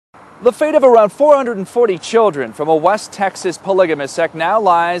The fate of around 440 children from a West Texas polygamist sect now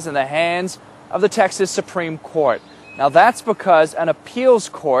lies in the hands of the Texas Supreme Court. Now that's because an appeals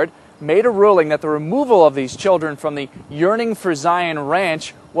court made a ruling that the removal of these children from the Yearning for Zion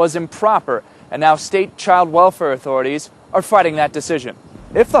Ranch was improper, and now state child welfare authorities are fighting that decision.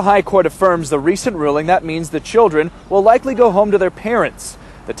 If the High Court affirms the recent ruling, that means the children will likely go home to their parents.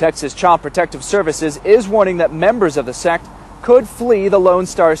 The Texas Child Protective Services is warning that members of the sect could flee the Lone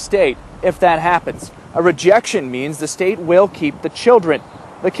Star State if that happens. A rejection means the state will keep the children.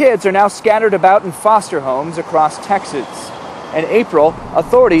 The kids are now scattered about in foster homes across Texas. In April,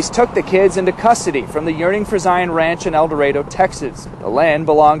 authorities took the kids into custody from the Yearning for Zion Ranch in Eldorado, Texas. The land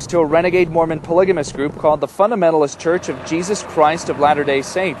belongs to a renegade Mormon polygamist group called the Fundamentalist Church of Jesus Christ of Latter-day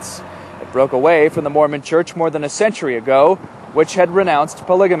Saints. It broke away from the Mormon Church more than a century ago, which had renounced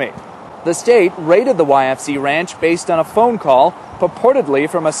polygamy. The state raided the YFZ ranch based on a phone call, purportedly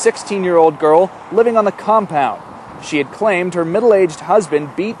from a 16-year-old girl living on the compound. She had claimed her middle-aged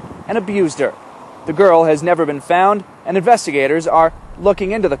husband beat and abused her. The girl has never been found, and investigators are looking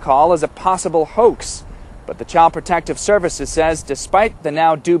into the call as a possible hoax. But the Child Protective Services says despite the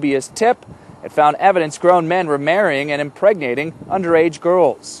now dubious tip, it found evidence grown men were marrying and impregnating underage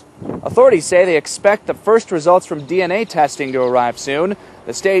girls. Authorities say they expect the first results from DNA testing to arrive soon.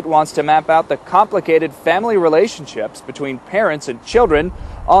 The state wants to map out the complicated family relationships between parents and children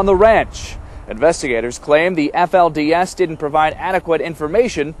on the ranch. Investigators claim the FLDS didn't provide adequate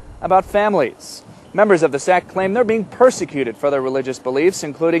information about families. Members of the sect claim they're being persecuted for their religious beliefs,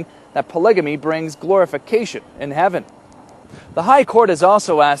 including that polygamy brings glorification in heaven. The High Court has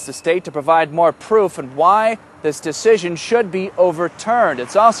also asked the state to provide more proof on why this decision should be overturned.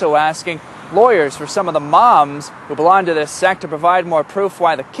 It's also asking lawyers for some of the moms who belong to this sect to provide more proof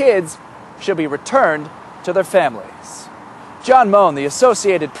why the kids should be returned to their families. John Mone, The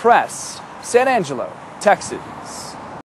Associated Press, San Angelo, Texas.